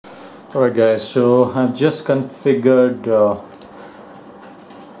Alright guys, so I've just configured,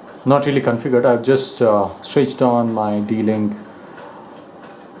 not really configured, I've just switched on my Dlink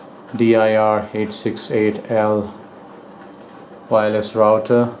DIR-868L wireless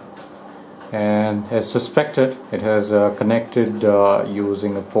router, and as suspected it has connected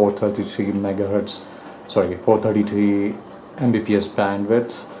using a 433 Mbps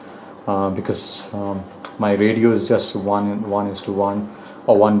bandwidth, because my radio is just 1:1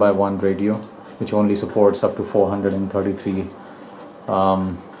 or 1:1 radio, which only supports up to 433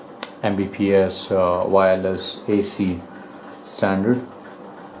 Mbps wireless AC standard.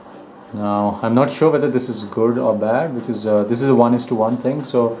 Now I'm not sure whether this is good or bad, because this is a 1:1 thing.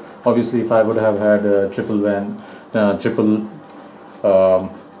 So obviously if I would have had a triple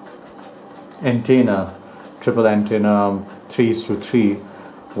antenna 3:3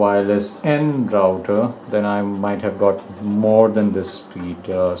 wireless N router, then I might have got more than this speed.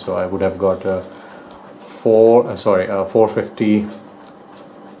 So I would have got a 450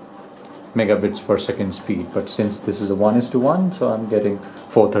 megabits per second speed, but since this is a 1:1, so I'm getting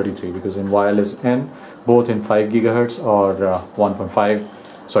 433, because in wireless N, both in 5 gigahertz or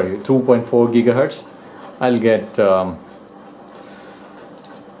 2.4 gigahertz, I'll get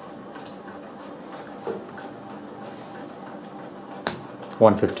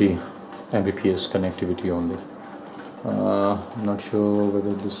 150 Mbps connectivity only. I'm not sure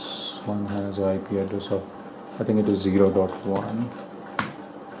whether this one has an IP address of, I think it is 0.1.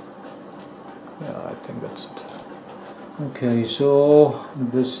 Yeah, I think that's it. Okay, so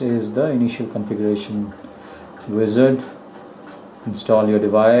this is the initial configuration wizard. Install your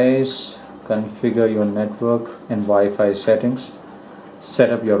device, configure your network and Wi-Fi settings,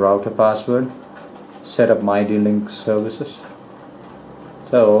 set up your router password, set up my Dlink services.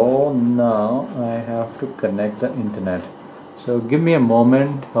 So now I have to connect the internet. So give me a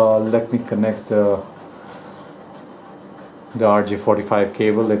moment, let me connect the RJ45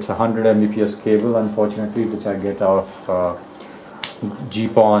 cable. It's a 100 Mbps cable, unfortunately, which I get out of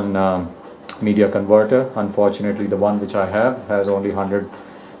GPON media converter. Unfortunately, the one which I have has only 100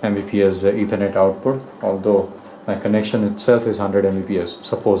 Mbps Ethernet output, although my connection itself is 100 Mbps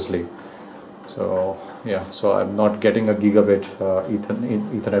supposedly. So yeah, so I'm not getting a gigabit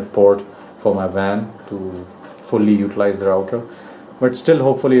Ethernet port for my WAN to fully utilize the router, but still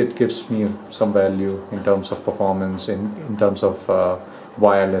hopefully it gives me some value in terms of performance, in terms of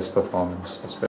wireless performance especially.